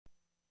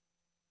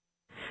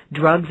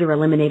Drugs are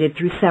eliminated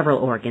through several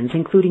organs,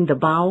 including the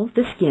bowel,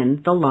 the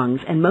skin, the lungs,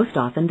 and most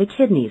often the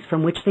kidneys,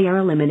 from which they are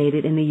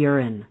eliminated in the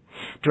urine.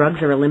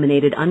 Drugs are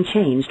eliminated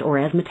unchanged or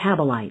as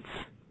metabolites.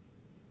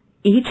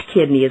 Each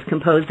kidney is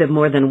composed of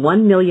more than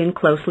 1 million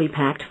closely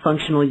packed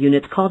functional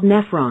units called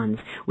nephrons,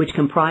 which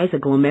comprise a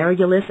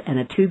glomerulus and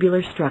a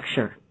tubular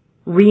structure.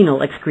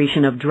 Renal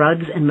excretion of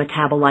drugs and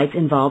metabolites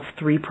involves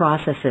three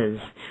processes: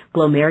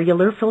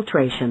 glomerular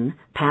filtration,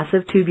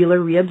 passive tubular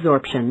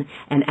reabsorption,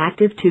 and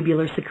active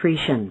tubular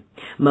secretion.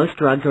 Most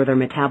drugs or their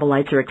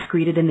metabolites are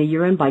excreted in the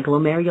urine by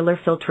glomerular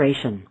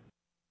filtration.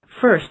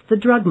 First, the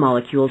drug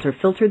molecules are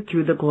filtered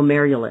through the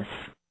glomerulus.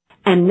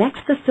 And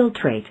next the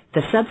filtrate,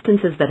 the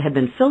substances that have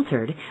been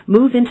filtered,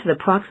 move into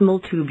the proximal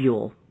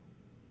tubule.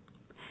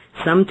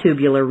 Some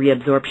tubular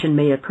reabsorption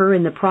may occur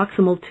in the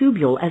proximal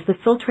tubule as the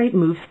filtrate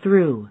moves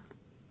through.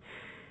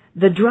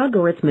 The drug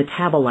or its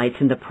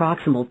metabolites in the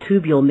proximal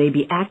tubule may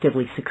be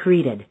actively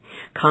secreted.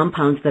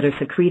 Compounds that are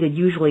secreted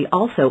usually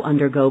also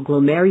undergo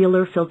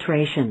glomerular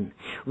filtration.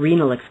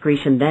 Renal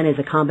excretion then is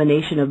a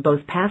combination of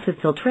both passive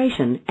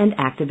filtration and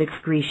active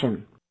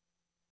excretion.